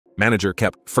manager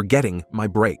kept forgetting my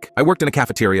break. I worked in a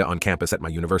cafeteria on campus at my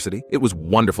university. It was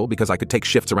wonderful because I could take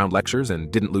shifts around lectures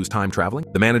and didn't lose time traveling.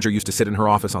 The manager used to sit in her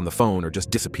office on the phone or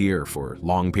just disappear for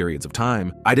long periods of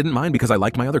time. I didn't mind because I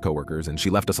liked my other coworkers and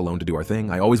she left us alone to do our thing.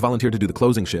 I always volunteered to do the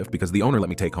closing shift because the owner let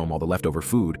me take home all the leftover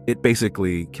food. It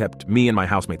basically kept me and my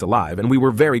housemates alive, and we were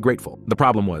very grateful. The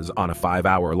problem was, on a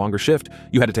 5-hour or longer shift,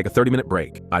 you had to take a 30-minute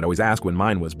break. I'd always ask when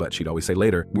mine was, but she'd always say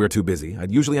later, "We're too busy."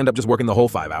 I'd usually end up just working the whole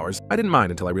 5 hours. I didn't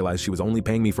mind until I realized she was only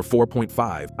paying me for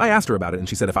 4.5. I asked her about it and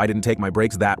she said if I didn't take my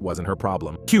breaks, that wasn't her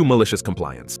problem. Cue malicious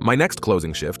compliance. My next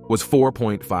closing shift was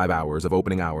 4.5 hours of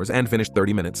opening hours and finished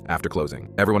 30 minutes after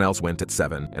closing. Everyone else went at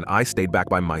 7, and I stayed back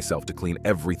by myself to clean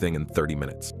everything in 30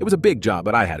 minutes. It was a big job,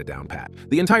 but I had it down pat.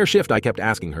 The entire shift I kept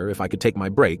asking her if I could take my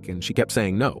break, and she kept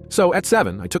saying no. So at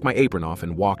 7, I took my apron off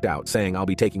and walked out, saying I'll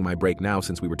be taking my break now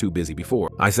since we were too busy before.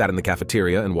 I sat in the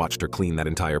cafeteria and watched her clean that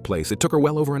entire place. It took her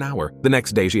well over an hour. The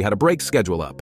next day she had a break schedule up.